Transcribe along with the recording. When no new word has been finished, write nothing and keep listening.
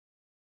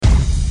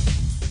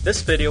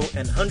This video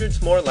and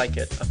hundreds more like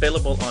it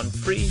available on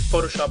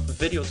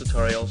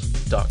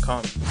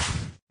freePhotoshopVideoTutorials.com.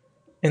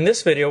 In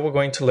this video, we're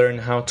going to learn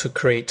how to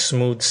create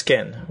smooth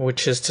skin,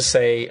 which is to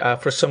say,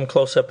 for some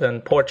close-up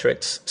and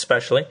portraits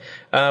especially,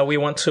 we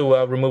want to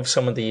remove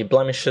some of the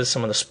blemishes,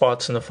 some of the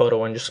spots in the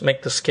photo, and just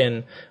make the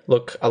skin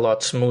look a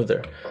lot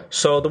smoother.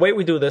 So the way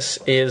we do this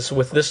is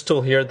with this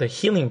tool here, the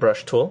Healing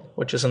Brush tool,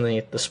 which is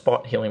underneath the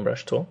Spot Healing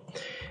Brush tool.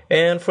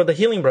 And for the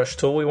Healing Brush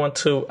tool, we want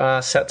to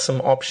set some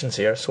options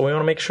here. So we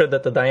want to make sure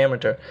that the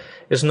diameter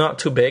is not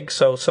too big,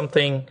 so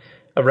something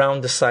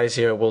around the size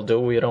here will do.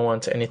 We don't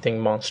want anything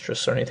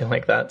monstrous or anything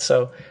like that.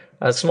 So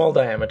a small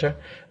diameter.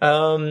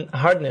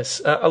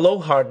 Hardness, a low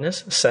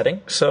hardness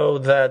setting, so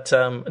that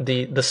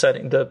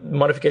the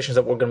modifications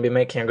that we're going to be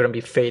making are going to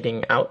be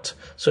fading out.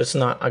 So it's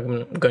not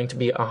going to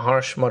be a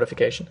harsh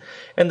modification.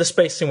 And the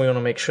spacing, we want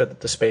to make sure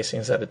that the spacing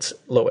is at its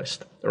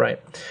lowest.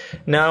 Right.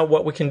 Now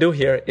what we can do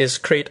here is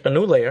create a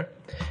new layer.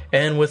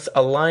 And with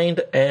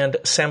aligned and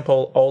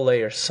sample all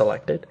layers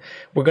selected,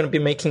 we're going to be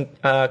making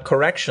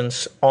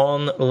corrections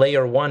on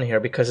layer 1 here,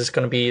 because it's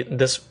going to be,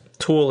 this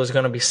tool is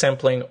going to be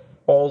sampling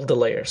all the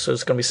layers. So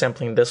it's going to be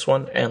sampling this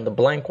one and the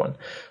blank one.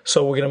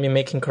 So we're going to be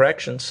making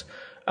corrections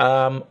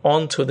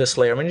onto this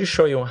layer. I'm going to just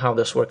show you how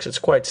this works. It's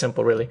quite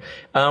simple, really.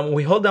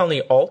 We hold down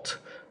the Alt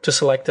to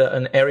select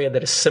an area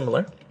that is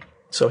similar.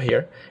 So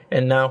here.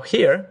 And now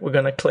here, we're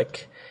going to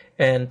click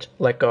and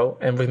let go,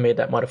 and we've made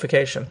that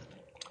modification.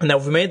 Now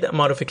we've made that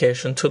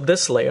modification to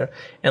this layer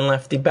and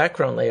left the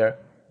background layer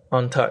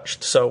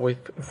untouched. So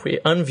if we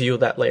unview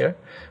that layer,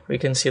 we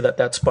can see that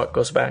that spot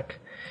goes back.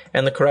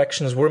 And the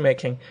corrections we're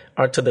making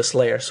are to this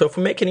layer. So if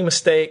we make any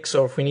mistakes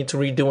or if we need to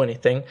redo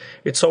anything,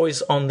 it's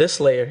always on this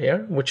layer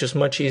here, which is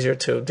much easier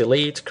to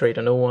delete, create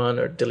a new one,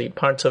 or delete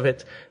parts of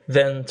it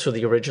than to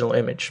the original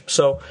image.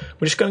 So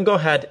we're just going to go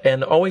ahead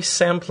and always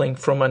sampling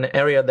from an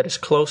area that is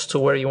close to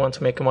where you want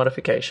to make a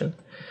modification.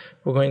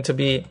 We're going to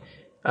be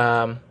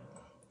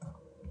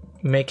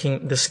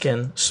making the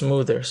skin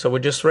smoother. So we're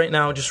just right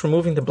now just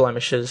removing the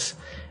blemishes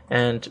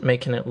and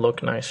making it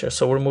look nicer.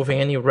 So we're removing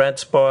any red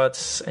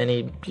spots,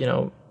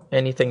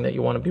 anything that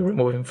you want to be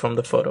removing from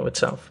the photo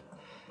itself.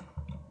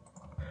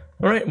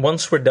 All right,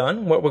 once we're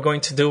done, what we're going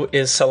to do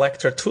is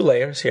select our 2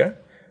 layers here,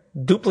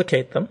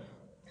 duplicate them,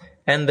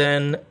 and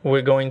then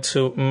we're going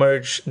to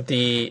merge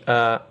the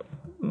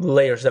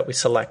layers that we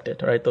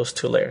selected, right? Those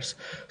 2 layers.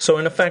 So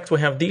in effect,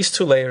 we have these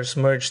 2 layers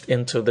merged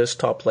into this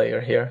top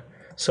layer here.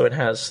 So it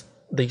has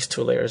these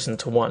 2 layers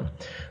into one.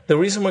 The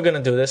reason we're going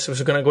to do this is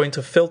we're going to go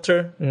into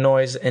Filter,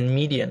 Noise, and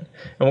Median.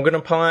 And we're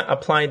going to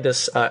apply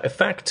this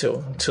effect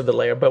to the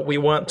layer, but we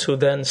want to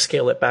then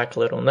scale it back a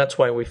little. And that's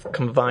why we've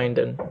combined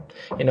and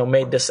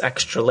made this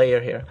extra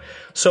layer here.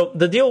 So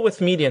the deal with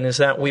Median is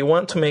that we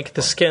want to make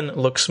the skin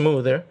look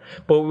smoother,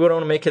 but we don't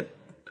want to make it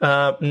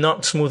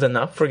not smooth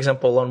enough. For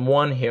example, on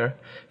 1 here,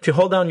 if you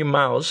hold down your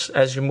mouse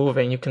as you're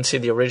moving, you can see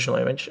the original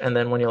image, and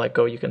then when you let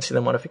go, you can see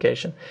the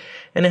modification.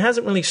 And it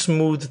hasn't really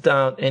smoothed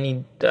out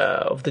any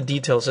of the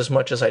details as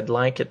much as I'd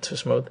like it to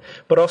smooth.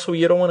 But also,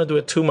 you don't want to do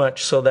it too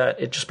much so that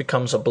it just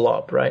becomes a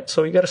blob, right?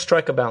 So you got to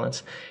strike a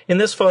balance. In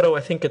this photo, I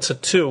think it's a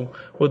 2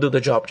 will do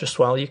the job just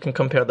well. You can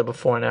compare the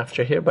before and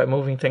after here by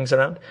moving things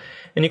around,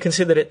 and you can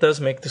see that it does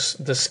make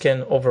the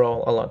skin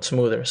overall a lot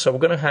smoother. So we're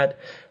going to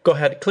go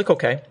ahead, click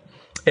OK.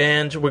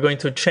 And we're going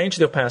to change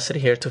the opacity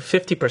here to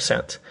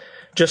 50%,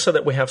 just so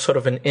that we have sort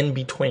of an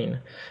in-between.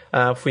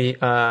 If we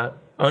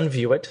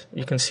unview it,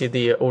 you can see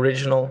the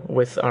original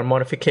with our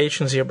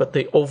modifications here, but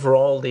the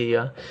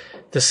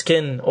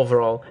skin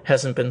overall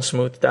hasn't been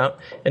smoothed out,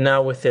 and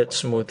now with it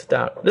smoothed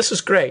out. This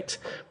is great,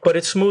 but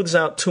it smooths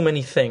out too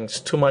many things,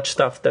 too much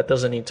stuff that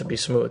doesn't need to be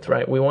smoothed,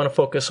 right? We want to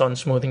focus on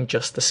smoothing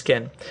just the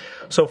skin.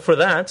 So for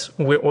that,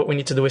 what we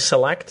need to do is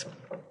select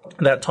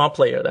that top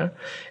layer there,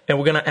 and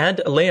we're going to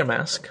add a layer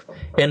mask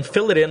and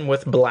fill it in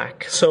with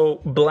black. So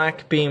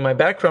black being my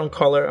background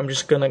color, I'm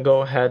just going to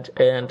go ahead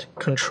and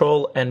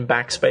Control and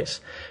Backspace,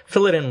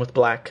 fill it in with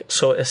black.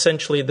 So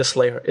essentially this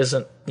layer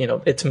isn't,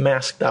 it's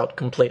masked out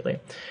completely.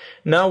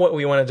 Now what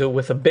we want to do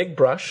with a big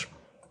brush,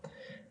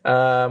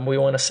 we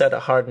want to set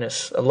a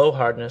low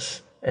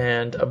hardness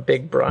and a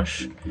big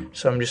brush.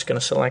 So I'm just going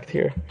to select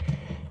here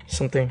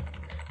something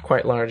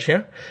quite large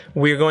here.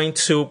 We're going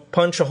to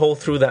punch a hole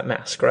through that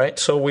mask, right?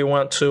 So we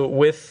want to,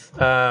 with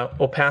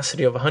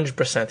opacity of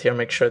 100% here,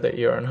 make sure that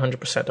you're on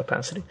 100%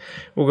 opacity.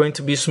 We're going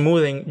to be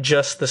smoothing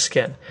just the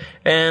skin.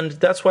 And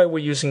that's why we're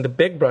using the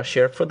big brush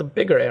here for the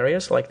bigger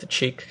areas, like the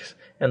cheeks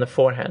and the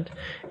forehead.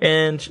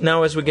 And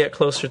now as we get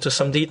closer to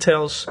some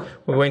details,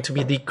 we're going to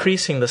be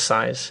decreasing the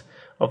size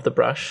of the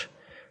brush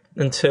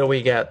until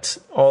we get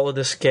all of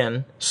the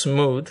skin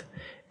smooth,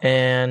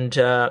 and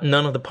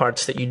none of the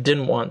parts that you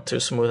didn't want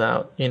to smooth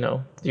out.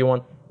 You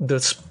want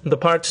the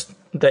parts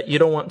that you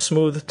don't want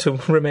smooth to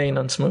remain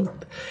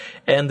unsmooth.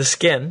 and the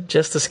skin,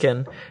 just the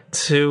skin,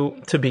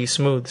 to be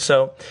smooth.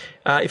 So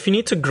if you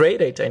need to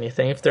gradate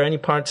anything, if there are any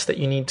parts that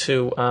you need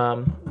to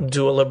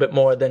do a little bit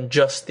more than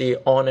just the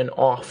on and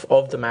off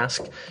of the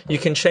mask, you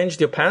can change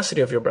the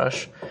opacity of your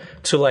brush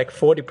to like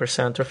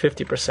 40% or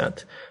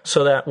 50%,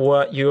 so that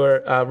what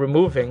you're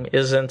removing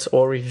isn't,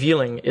 or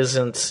revealing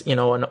isn't, an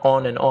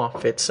on and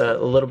off. It's a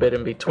little bit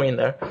in between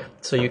there,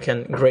 so you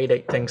can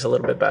gradate things a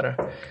little bit better,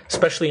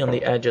 especially on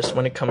the edges.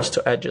 When it comes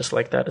to edges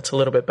like that, it's a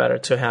little bit better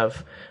to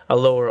have a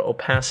lower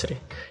opacity.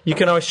 You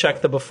can always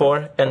check the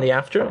before and the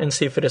after and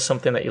see if it is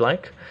something that you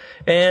like.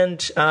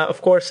 And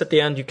of course, at the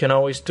end, you can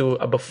always do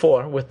a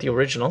before with the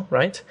original,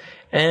 right?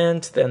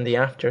 And then the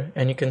after,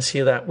 and you can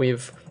see that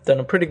we've done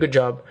a pretty good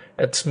job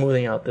at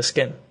smoothing out the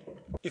skin.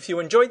 If you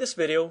enjoyed this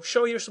video,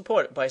 show your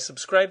support by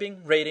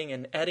subscribing, rating,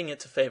 and adding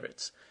it to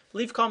favorites.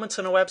 Leave comments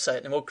on our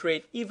website and we'll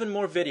create even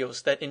more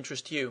videos that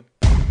interest you.